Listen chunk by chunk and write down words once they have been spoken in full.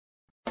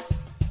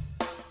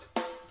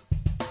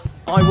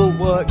I will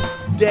work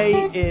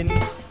day in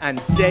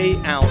and day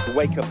out.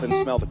 Wake up and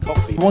smell the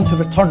coffee. We want to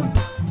return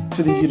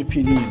to the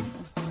European Union.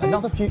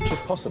 Another future is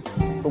possible,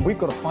 but we've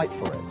got to fight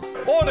for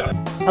it. Order!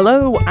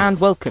 Hello and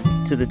welcome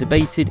to the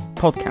Debated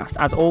podcast.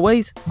 As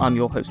always, I'm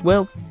your host,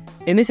 Will.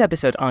 In this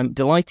episode, I'm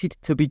delighted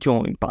to be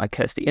joined by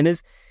Kirsty,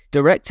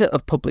 Director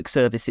of Public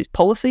Services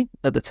Policy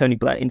at the Tony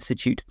Blair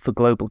Institute for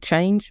Global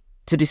Change,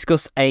 to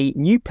discuss a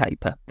new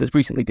paper that's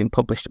recently been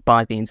published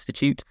by the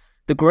Institute,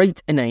 The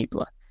Great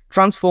Enabler,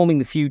 Transforming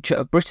the Future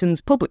of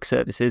Britain's Public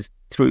Services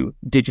Through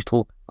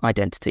Digital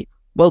Identity.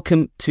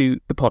 Welcome to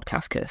the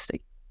podcast,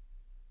 Kirsty.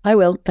 Hi,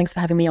 Will. Thanks for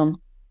having me on.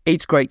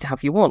 It's great to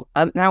have you on.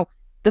 Now,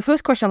 the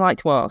first question I'd like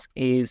to ask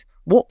is,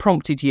 what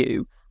prompted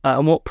you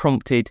and what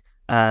prompted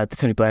the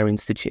Tony Blair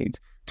Institute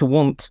to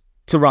want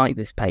to write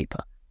this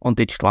paper on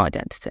digital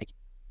identity?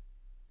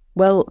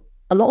 Well,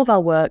 a lot of our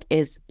work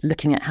is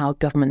looking at how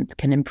governments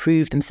can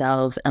improve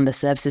themselves and the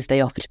services they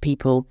offer to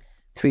people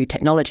through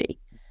technology.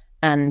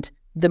 And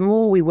the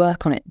more we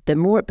work on it, the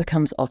more it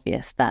becomes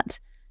obvious that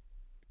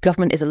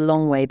government is a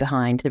long way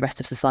behind the rest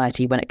of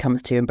society when it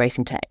comes to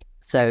embracing tech.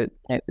 So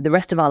the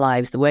rest of our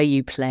lives, the way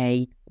you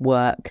play,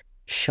 work,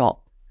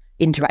 shop,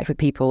 interact with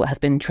people has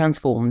been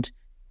transformed,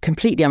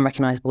 completely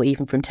unrecognisable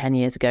even from 10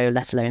 years ago,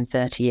 let alone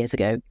 30 years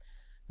ago.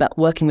 But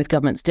working with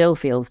government still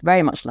feels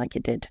very much like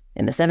it did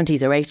in the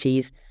 70s or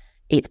 80s.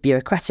 It's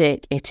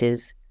bureaucratic, it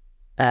is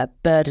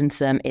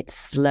burdensome, it's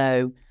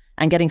slow,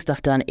 and getting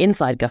stuff done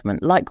inside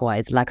government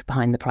likewise lags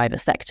behind the private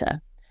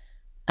sector.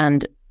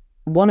 And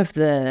one of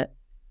the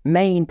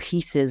main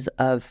pieces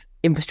of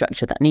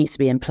infrastructure that needs to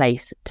be in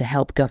place to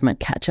help government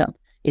catch up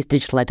is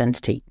digital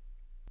identity.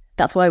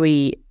 That's why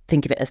we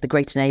think of it as the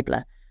great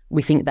enabler.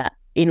 We think that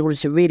in order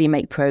to really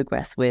make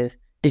progress with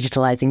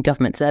digitalising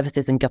government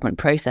services and government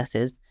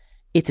processes,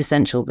 it's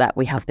essential that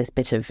we have this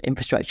bit of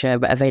infrastructure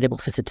available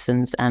for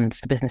citizens and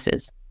for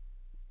businesses.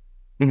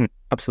 Mm-hmm,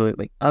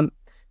 absolutely.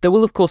 There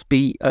will, of course,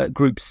 be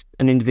groups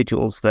and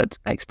individuals that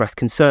express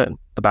concern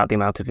about the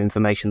amount of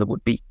information that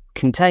would be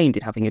contained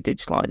in having a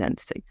digital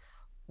identity.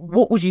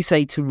 What would you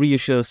say to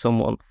reassure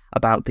someone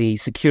about the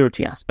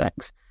security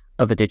aspects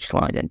of a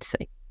digital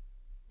identity?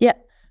 Yeah.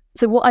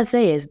 So what I'd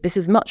say is this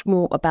is much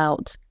more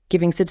about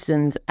giving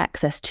citizens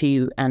access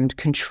to and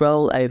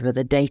control over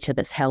the data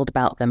that's held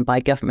about them by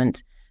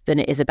government than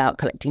it is about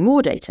collecting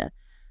more data.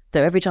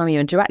 So every time you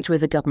interact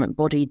with a government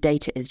body,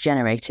 data is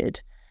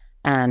generated.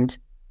 And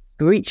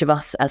for each of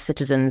us as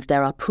citizens,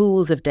 there are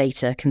pools of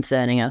data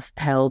concerning us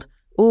held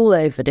all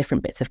over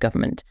different bits of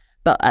government.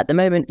 But at the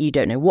moment, you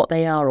don't know what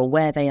they are or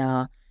where they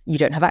are. You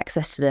don't have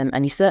access to them,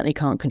 and you certainly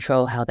can't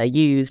control how they're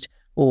used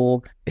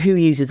or who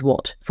uses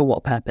what for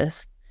what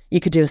purpose. You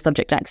could do a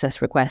subject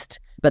access request,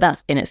 but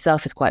that in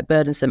itself is quite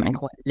burdensome and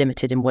quite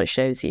limited in what it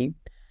shows you.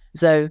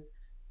 So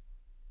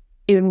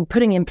in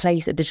putting in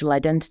place a digital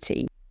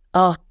identity,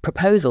 our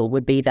proposal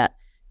would be that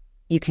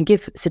you can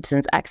give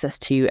citizens access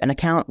to an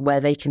account where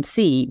they can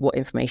see what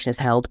information is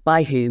held,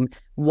 by whom,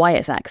 why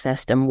it's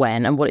accessed and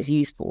when, and what it's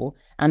used for.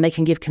 And they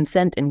can give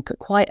consent in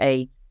quite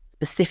a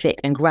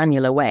specific and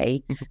granular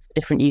way for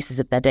different uses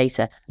of their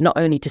data, not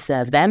only to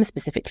serve them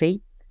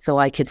specifically. So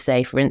I could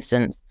say, for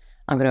instance,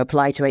 I'm going to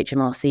apply to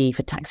HMRC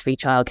for tax-free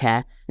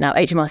childcare. Now,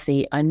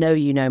 HMRC, I know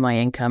you know my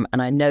income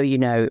and I know you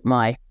know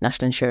my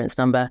national insurance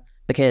number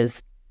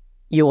because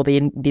you're the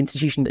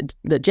institution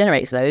that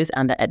generates those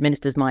and that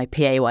administers my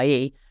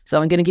PAYE.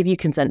 So I'm going to give you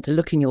consent to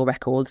look in your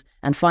records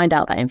and find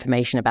out that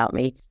information about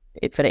me.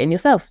 Fill it in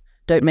yourself.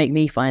 Don't make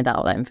me find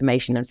out that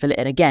information and fill it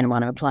in again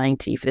when I'm applying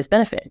to you for this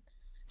benefit.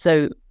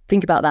 So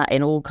think about that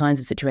in all kinds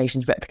of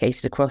situations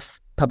replicated across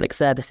public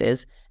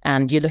services.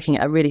 And you're looking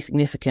at a really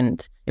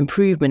significant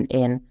improvement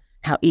in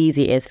how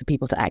easy it is for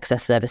people to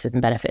access services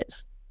and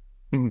benefits.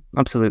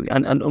 Absolutely.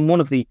 And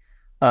one of the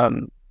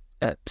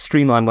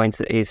streamlined ways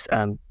that is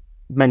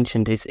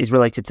mentioned is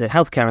related to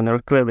healthcare, and there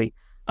are clearly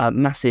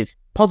massive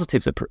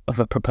positives of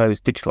a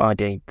proposed digital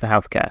ID for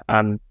healthcare.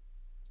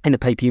 In the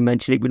paper you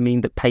mentioned, it would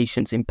mean that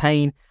patients in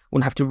pain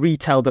wouldn't have to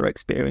retell their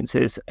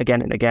experiences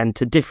again and again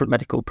to different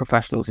medical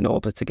professionals in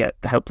order to get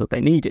the help that they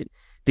needed.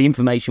 The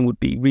information would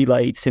be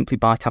relayed simply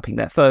by tapping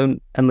their phone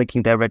and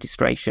linking their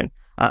registration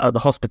at the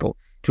hospital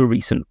to a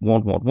recent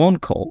 111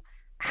 call.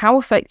 How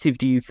effective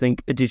do you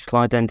think a digital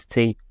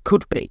identity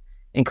could be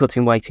in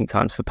cutting waiting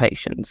times for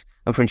patients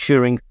and for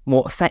ensuring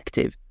more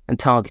effective and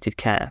targeted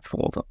care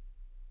for them?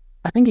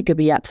 I think it could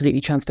be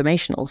absolutely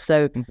transformational.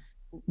 So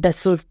there's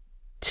sort of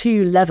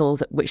two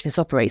levels at which this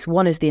operates.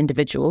 One is the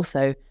individual.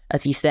 So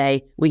as you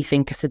say, we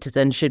think a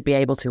citizen should be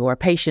able to, or a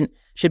patient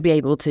should be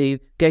able to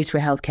go to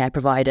a healthcare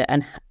provider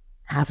and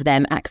have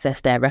them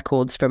access their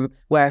records from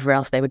wherever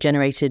else they were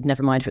generated,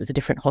 never mind if it was a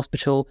different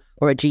hospital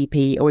or a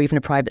GP or even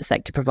a private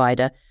sector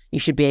provider. You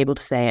should be able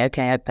to say,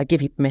 okay, I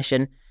give you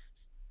permission,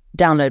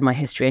 download my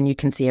history and you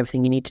can see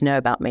everything you need to know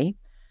about me.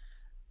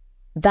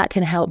 That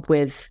can help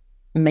with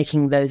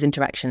making those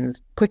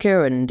interactions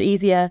quicker and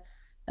easier.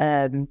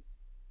 And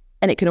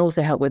it can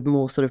also help with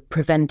more sort of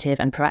preventive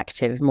and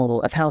proactive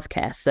model of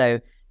healthcare. So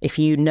if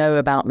you know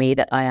about me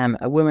that I am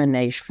a woman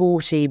aged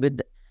 40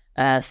 with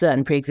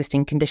certain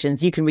pre-existing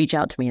conditions, you can reach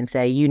out to me and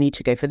say, you need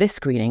to go for this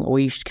screening, or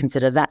you should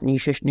consider that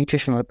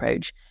nutritional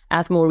approach.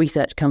 As more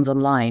research comes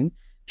online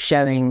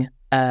showing,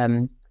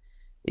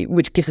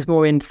 which gives us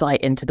more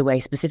insight into the way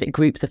specific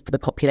groups of the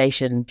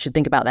population should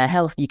think about their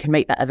health, you can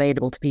make that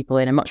available to people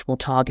in a much more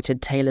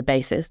targeted, tailored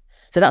basis.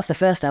 So that's the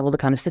first level, the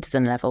kind of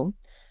citizen level.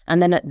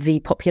 And then at the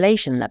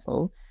population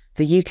level,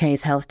 the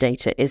UK's health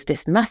data is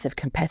this massive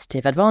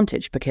competitive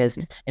advantage because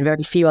in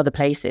very few other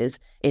places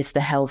is the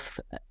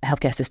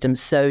healthcare system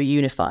so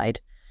unified.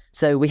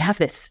 So we have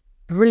this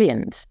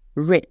brilliant,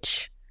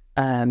 rich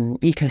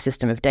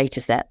ecosystem of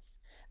data sets,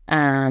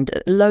 and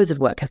loads of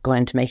work has gone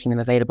into making them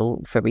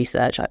available for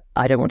research.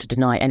 I don't want to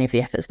deny any of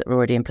the efforts that were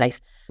already in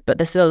place, but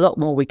there's still a lot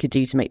more we could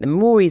do to make them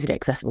more easily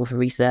accessible for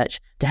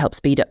research, to help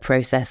speed up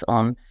process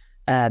on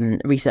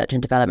research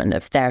and development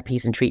of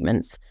therapies and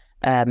treatments,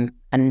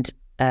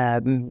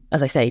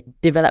 as I say,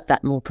 develop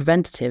that more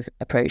preventative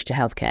approach to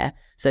healthcare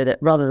so that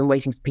rather than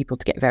waiting for people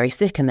to get very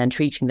sick and then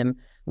treating them,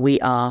 we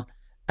are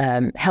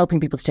helping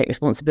people to take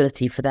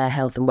responsibility for their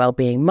health and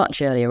well-being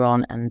much earlier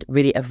on and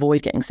really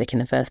avoid getting sick in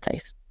the first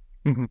place.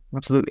 Mm-hmm,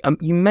 absolutely.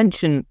 You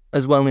mentioned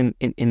as well in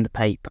the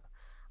paper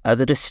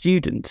that a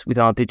student with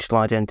our digital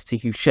identity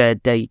who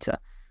shared data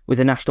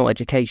with a national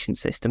education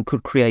system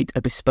could create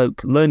a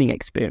bespoke learning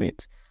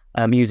experience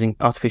using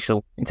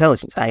artificial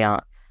intelligence, AI.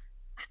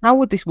 How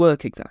would this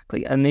work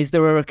exactly? And is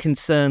there a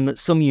concern that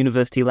some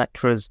university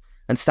lecturers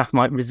and staff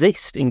might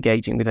resist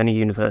engaging with any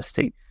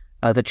university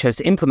that chose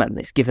to implement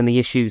this, given the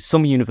issues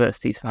some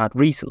universities have had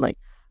recently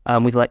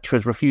with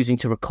lecturers refusing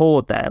to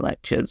record their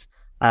lectures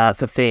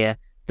for fear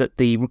that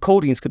the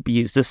recordings could be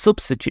used as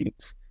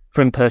substitutes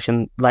for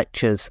in-person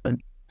lectures and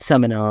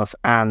seminars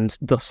and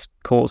thus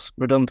cause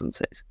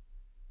redundancies?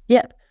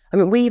 Yep. I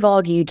mean, we've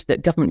argued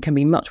that government can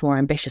be much more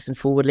ambitious and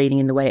forward-leaning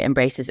in the way it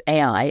embraces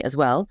AI as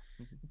well.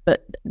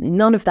 But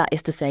none of that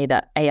is to say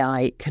that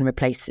AI can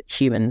replace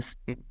humans.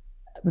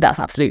 That's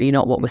absolutely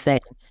not what we're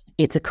saying.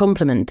 It's a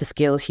complement to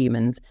skilled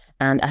humans.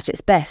 And at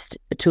its best,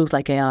 tools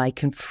like AI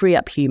can free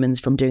up humans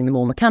from doing the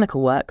more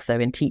mechanical work. So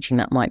in teaching,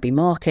 that might be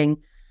marking,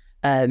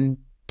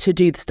 to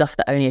do the stuff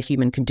that only a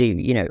human can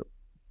do,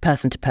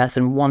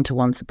 person-to-person,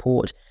 one-to-one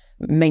support,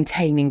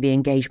 maintaining the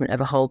engagement of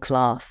a whole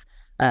class,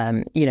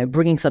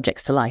 bringing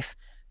subjects to life.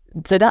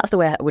 So that's the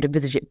way I would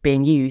envisage it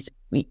being used.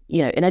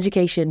 In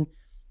education,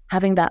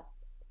 having that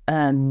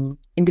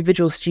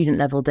individual student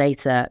level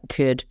data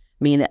could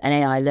mean that an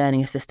AI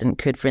learning assistant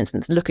could, for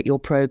instance, look at your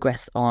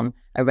progress on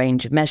a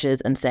range of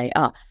measures and say,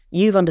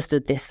 you've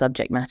understood this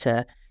subject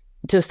matter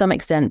to some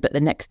extent, but the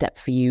next step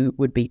for you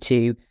would be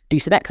to do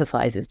some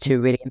exercises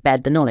to really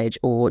embed the knowledge,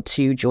 or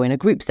to join a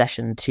group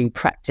session to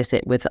practice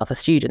it with other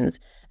students.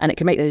 And it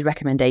can make those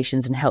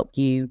recommendations and help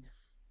you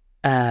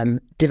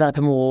develop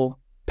a more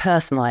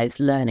personalized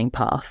learning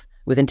path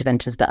with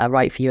interventions that are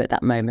right for you at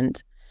that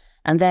moment.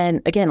 And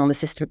then again, on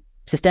the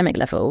systemic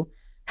level,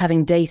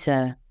 having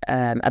data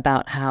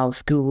about how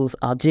schools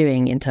are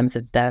doing in terms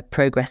of their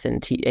progress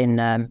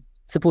in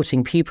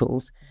supporting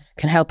pupils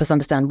can help us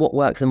understand what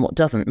works and what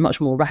doesn't much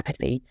more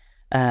rapidly,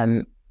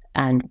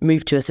 and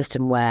move to a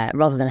system where,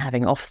 rather than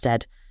having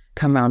Ofsted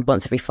come around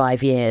once every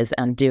 5 years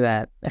and do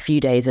a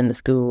few days in the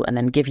school and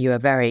then give you a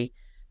very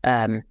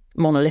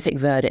monolithic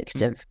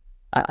verdict of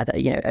either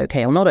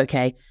okay or not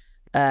okay,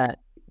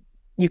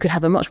 you could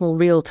have a much more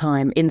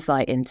real-time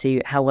insight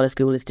into how well a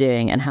school is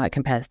doing and how it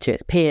compares to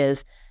its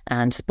peers,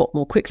 and spot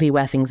more quickly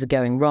where things are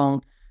going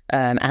wrong,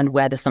 and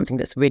where there's something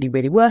that's really,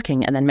 really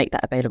working, and then make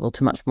that available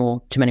to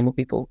many more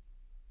people.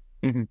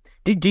 Mm-hmm.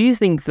 Do you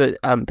think that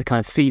the kind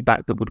of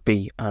feedback that would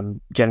be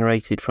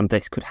generated from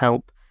this could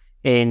help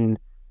in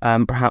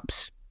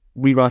perhaps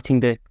rewriting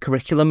the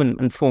curriculum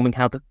and forming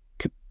how the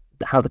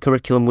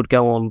curriculum would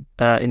go on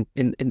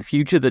in the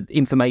future? That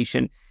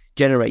information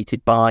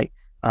generated by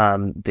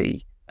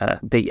the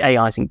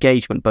AI's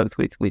engagement, both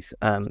with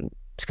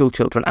school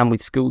children and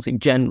with schools in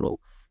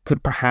general,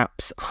 could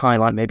perhaps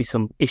highlight maybe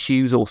some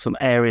issues or some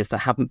areas that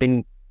haven't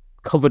been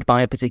covered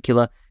by a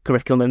particular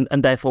curriculum,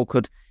 and therefore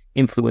could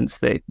influence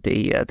the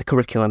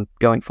curriculum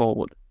going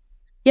forward?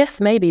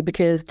 Yes, maybe,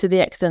 because to the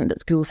extent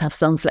that schools have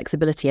some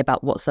flexibility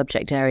about what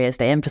subject areas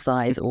they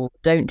emphasise or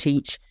don't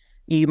teach,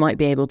 you might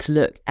be able to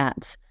look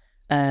at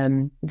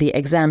the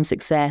exam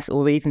success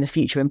or even the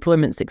future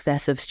employment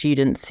success of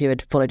students who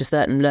had followed a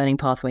certain learning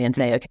pathway and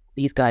say, okay,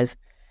 these guys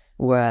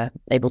were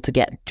able to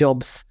get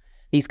jobs,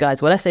 these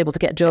guys were less able to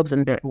get jobs,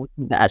 and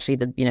actually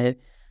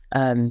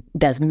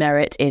there's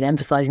merit in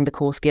emphasising the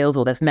core skills,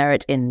 or there's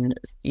merit in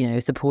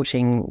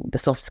supporting the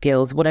soft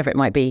skills, whatever it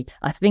might be.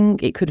 I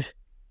think it could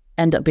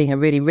end up being a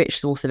really rich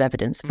source of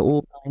evidence for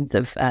all kinds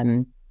of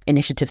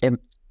initiatives to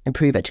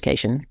improve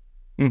education.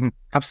 Mm-hmm.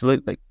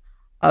 Absolutely.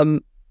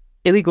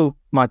 Illegal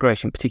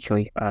migration,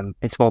 particularly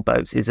in small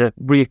boats, is a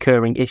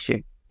reoccurring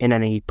issue in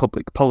any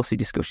public policy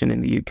discussion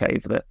in the UK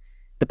over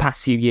the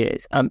past few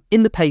years.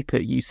 In the paper,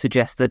 you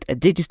suggest that a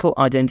digital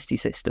identity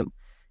system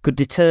could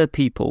deter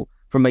people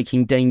from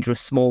making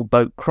dangerous small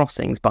boat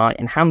crossings by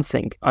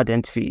enhancing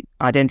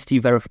identity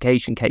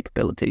verification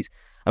capabilities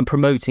and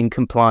promoting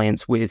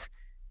compliance with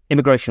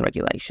immigration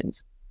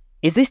regulations.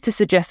 Is this to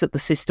suggest that the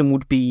system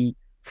would be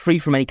free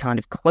from any kind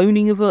of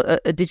cloning of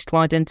a digital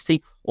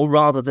identity, or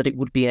rather that it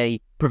would be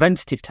a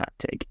preventative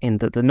tactic in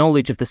that the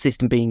knowledge of the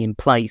system being in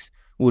place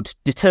would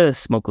deter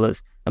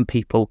smugglers and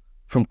people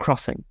from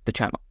crossing the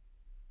channel?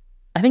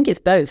 I think it's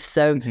both.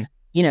 So,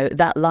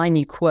 that line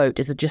you quote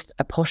is just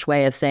a posh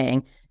way of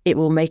saying it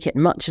will make it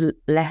much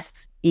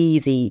less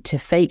easy to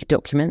fake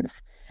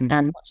documents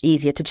and much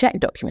easier to check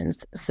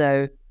documents.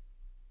 So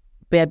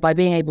by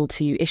being able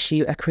to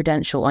issue a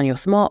credential on your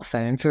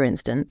smartphone, for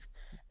instance,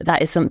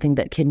 that is something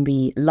that can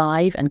be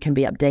live and can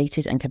be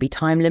updated and can be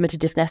time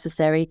limited if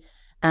necessary,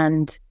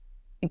 and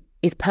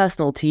is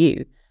personal to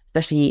you,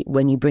 especially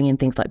when you bring in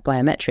things like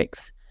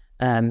biometrics.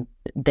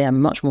 They're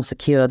much more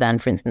secure than,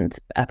 for instance,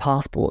 a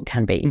passport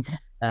can be,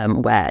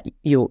 where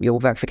your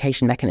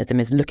verification mechanism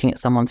is looking at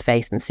someone's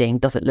face and seeing,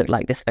 does it look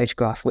like this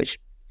photograph, which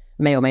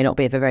may or may not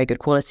be of a very good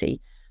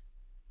quality.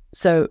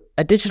 So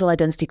a digital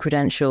identity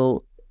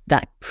credential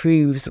that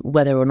proves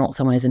whether or not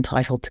someone is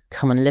entitled to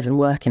come and live and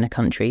work in a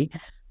country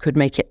could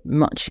make it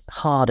much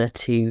harder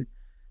to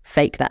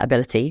fake that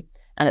ability.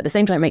 And at the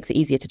same time, it makes it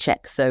easier to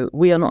check. So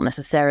we are not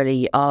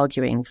necessarily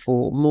arguing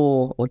for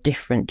more or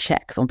different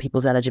checks on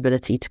people's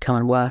eligibility to come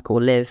and work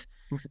or live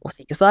or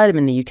seek asylum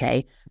in the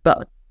UK.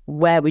 But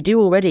where we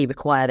do already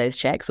require those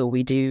checks, or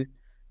we do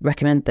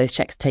recommend those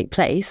checks take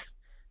place,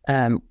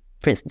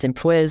 for instance,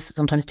 employers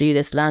sometimes do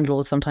this,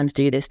 landlords sometimes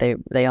do this.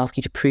 They ask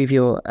you to prove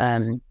your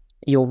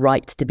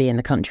right to be in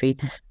the country.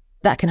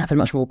 That can happen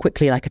much more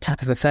quickly, like a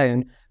tap of a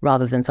phone,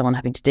 rather than someone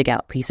having to dig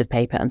out a piece of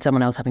paper and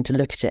someone else having to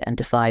look at it and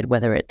decide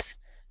whether it's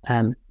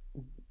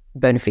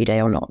bona fide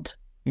or not.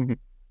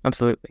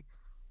 Absolutely.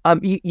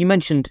 You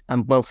mentioned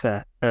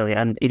welfare earlier,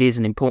 and it is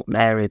an important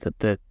area that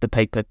the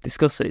paper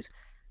discusses.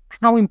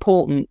 How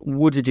important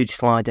would a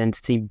digital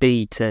identity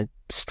be to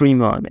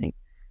streamlining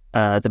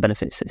the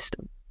benefit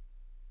system?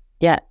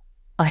 Yeah,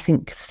 I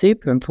think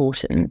super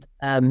important.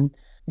 The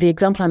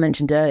example I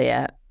mentioned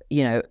earlier,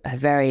 a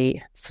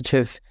very sort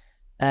of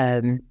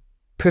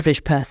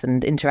privileged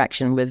person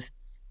interaction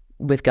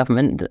with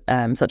government,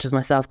 such as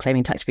myself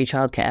claiming tax-free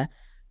childcare,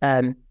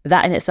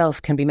 that in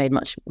itself can be made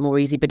much more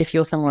easy. But if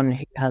you're someone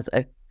who has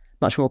a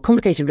much more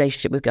complicated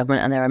relationship with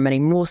government and there are many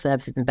more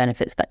services and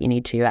benefits that you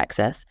need to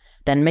access,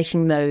 then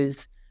making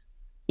those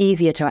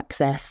easier to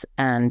access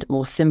and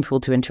more simple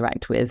to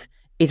interact with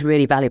is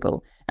really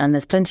valuable. And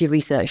there's plenty of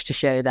research to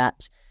show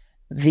that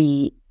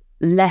the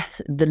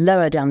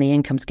lower down the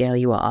income scale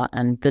you are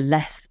and the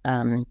less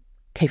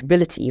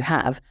capability you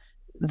have,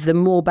 the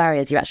more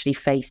barriers you actually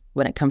face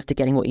when it comes to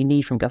getting what you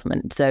need from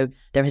government. So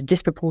there is a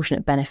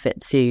disproportionate benefit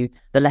to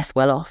the less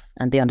well-off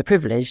and the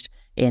underprivileged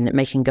in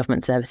making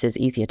government services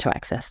easier to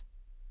access.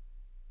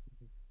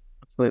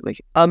 Absolutely.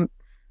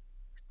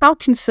 How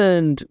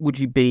concerned would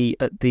you be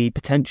at the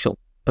potential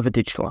of a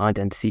digital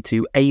identity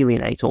to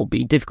alienate or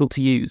be difficult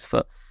to use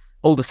for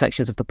older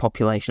sections of the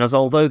population? As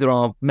although there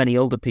are many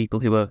older people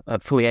who are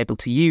fully able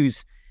to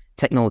use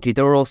technology,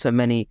 there are also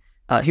many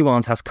who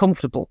aren't as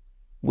comfortable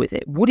with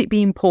it. Would it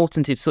be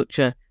important if such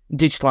a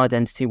digital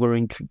identity were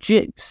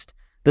introduced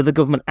that the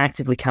government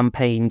actively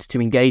campaigned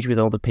to engage with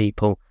older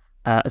people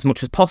as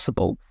much as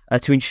possible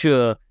to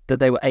ensure that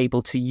they were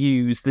able to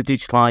use the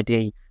digital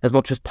ID as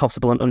much as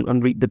possible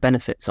and reap the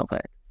benefits of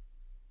it?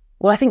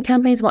 Well, I think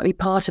campaigns might be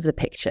part of the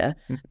picture,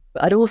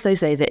 but I'd also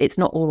say that it's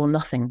not all or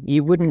nothing.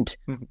 You wouldn't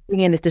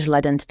bring in this digital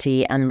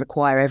identity and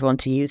require everyone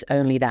to use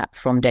only that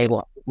from day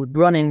one. It would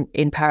run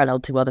in parallel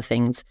to other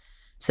things.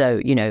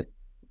 So,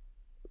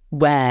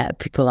 where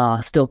people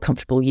are still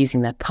comfortable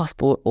using their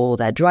passport or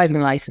their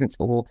driving license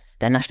or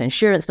their national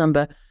insurance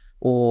number,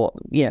 or,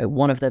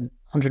 one of the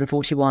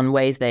 141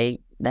 ways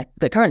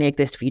that currently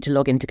exist for you to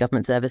log into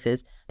government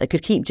services, they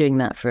could keep doing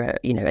that for,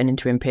 an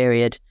interim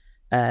period,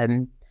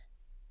 and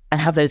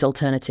have those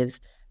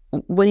alternatives.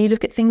 When you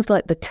look at things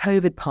like the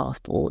COVID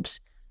passport,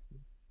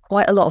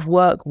 quite a lot of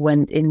work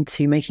went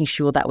into making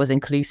sure that was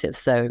inclusive.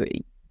 So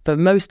for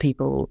most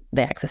people,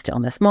 they accessed it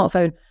on their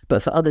smartphone,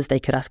 but for others, they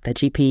could ask their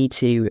GP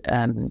to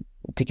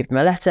give them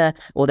a letter,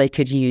 or they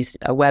could use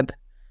a web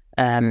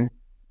format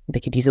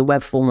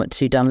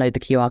to download the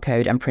QR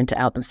code and print it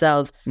out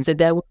themselves. So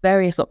there were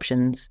various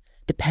options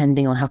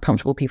depending on how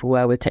comfortable people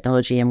were with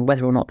technology and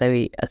whether or not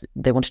they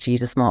wanted to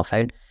use a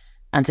smartphone.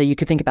 And so you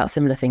could think about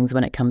similar things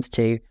when it comes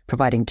to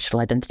providing digital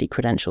identity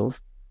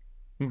credentials.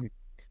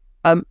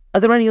 Are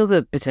there any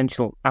other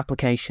potential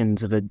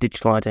applications of a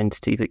digital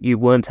identity that you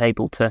weren't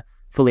able to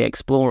fully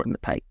explore in the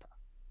paper?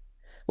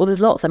 Well, there's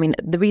lots. I mean,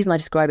 the reason I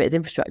describe it as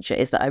infrastructure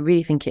is that I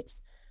really think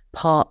it's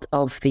part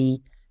of the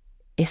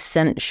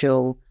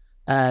essential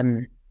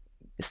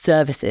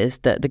services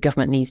that the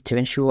government needs to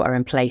ensure are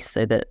in place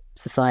so that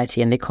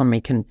society and the economy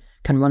can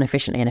run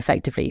efficiently and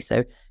effectively.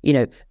 So,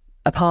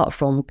 apart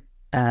from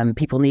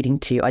people needing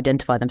to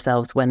identify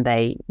themselves when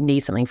they need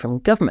something from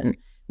government,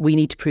 we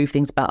need to prove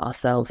things about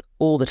ourselves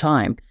all the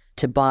time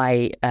to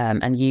buy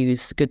and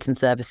use goods and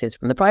services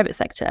from the private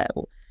sector.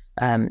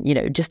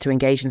 Just to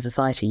engage in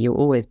society, you're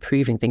always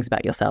proving things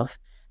about yourself.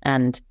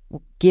 And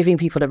giving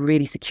people a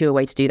really secure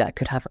way to do that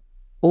could have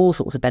all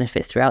sorts of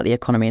benefits throughout the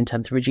economy in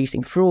terms of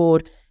reducing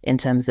fraud, in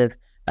terms of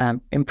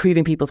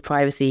improving people's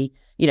privacy.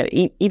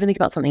 Even think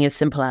about something as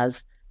simple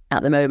as,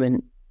 at the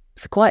moment,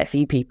 for quite a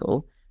few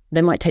people,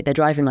 they might take their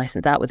driving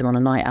license out with them on a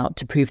night out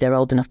to prove they're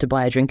old enough to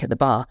buy a drink at the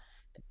bar.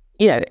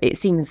 It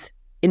seems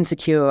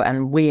insecure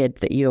and weird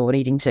that you're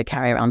needing to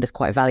carry around this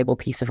quite valuable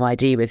piece of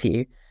ID with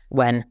you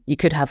when you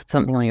could have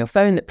something on your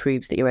phone that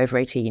proves that you're over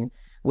 18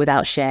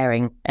 without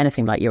sharing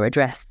anything like your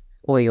address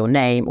or your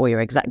name or your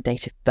exact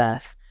date of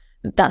birth.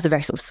 That's a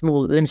very sort of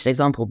small, limited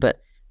example,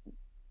 but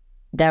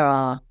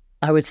I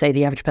would say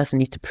the average person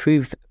needs to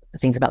prove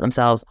things about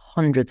themselves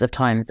hundreds of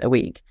times a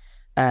week.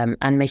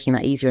 And making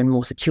that easier and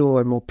more secure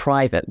and more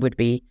private would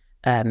be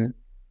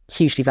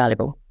hugely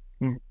valuable.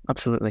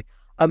 Absolutely.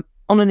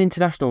 On an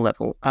international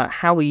level,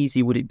 how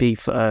easy would it be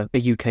for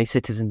a UK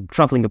citizen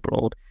travelling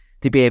abroad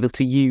to be able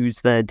to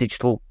use their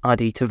digital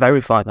ID to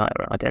verify their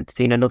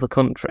identity in another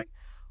country?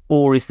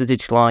 Or is the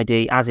digital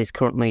ID, as is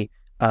currently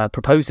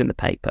proposed in the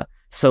paper,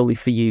 solely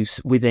for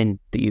use within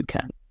the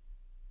UK?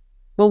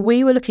 Well,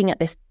 we were looking at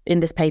this in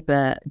this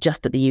paper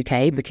just at the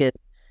UK because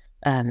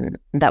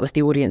that was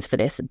the audience for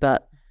this,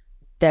 but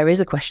there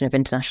is a question of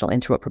international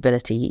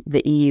interoperability.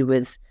 The EU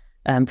was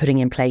putting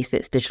in place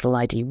its digital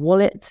ID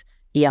wallet,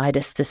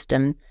 EIDAS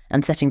system,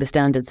 and setting the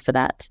standards for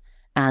that.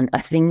 And I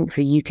think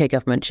the UK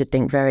government should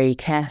think very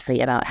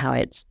carefully about how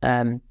it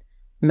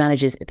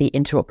manages the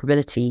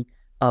interoperability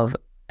of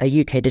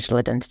a UK digital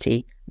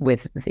identity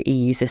with the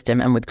EU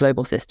system and with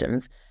global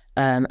systems.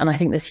 And I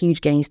think there's huge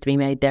gains to be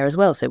made there as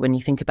well. So when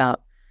you think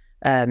about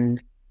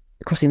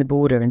crossing the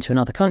border into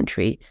another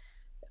country,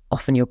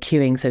 often you're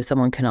queuing so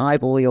someone can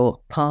eyeball your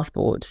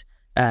passport.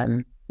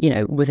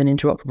 With an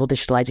interoperable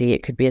digital ID,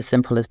 it could be as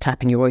simple as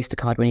tapping your Oyster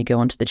card when you go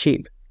onto the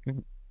tube.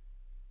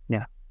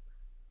 Yeah.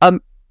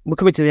 We're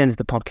coming to the end of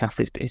the podcast.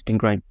 It's been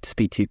great to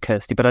speak to you,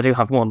 Kirsty, but I do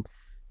have one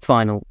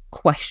final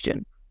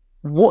question.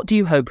 What do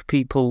you hope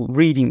people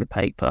reading the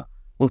paper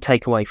will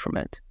take away from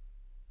it?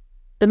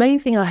 The main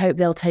thing I hope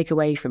they'll take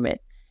away from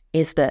it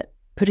is that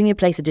putting in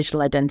place a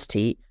digital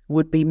identity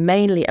would be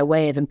mainly a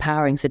way of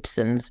empowering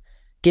citizens,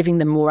 giving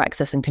them more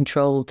access and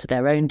control to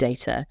their own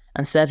data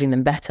and serving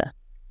them better.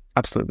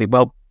 Absolutely.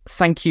 Well,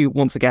 thank you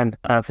once again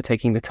for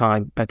taking the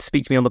time to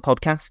speak to me on the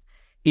podcast.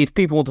 If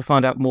people want to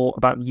find out more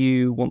about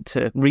you, want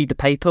to read the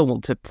paper,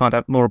 want to find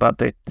out more about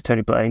the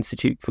Tony Blair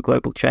Institute for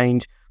Global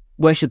Change,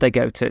 where should they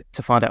go to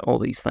find out all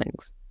these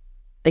things?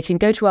 They can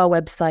go to our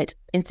website,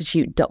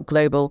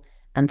 institute.global,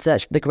 and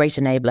search for the Great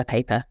Enabler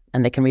paper,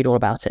 and they can read all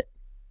about it.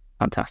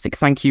 Fantastic.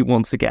 Thank you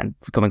once again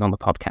for coming on the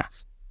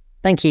podcast.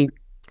 Thank you.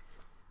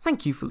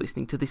 Thank you for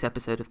listening to this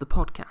episode of the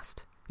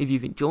podcast. If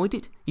you've enjoyed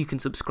it, you can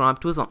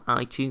subscribe to us on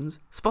iTunes,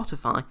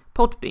 Spotify,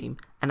 Podbean,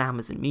 and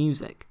Amazon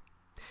Music.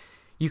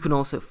 You can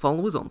also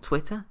follow us on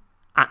Twitter,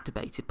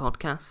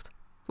 @DebatedPodcast,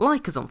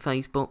 like us on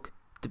Facebook,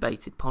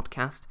 Debated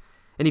Podcast,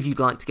 and if you'd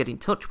like to get in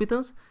touch with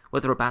us,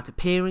 whether about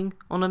appearing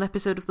on an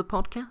episode of the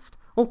podcast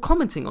or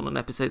commenting on an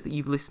episode that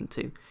you've listened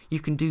to, you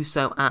can do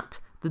so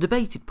at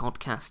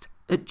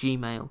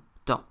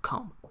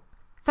thedebatedpodcast@gmail.com.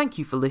 Thank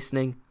you for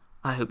listening.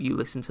 I hope you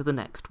listen to the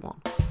next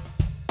one.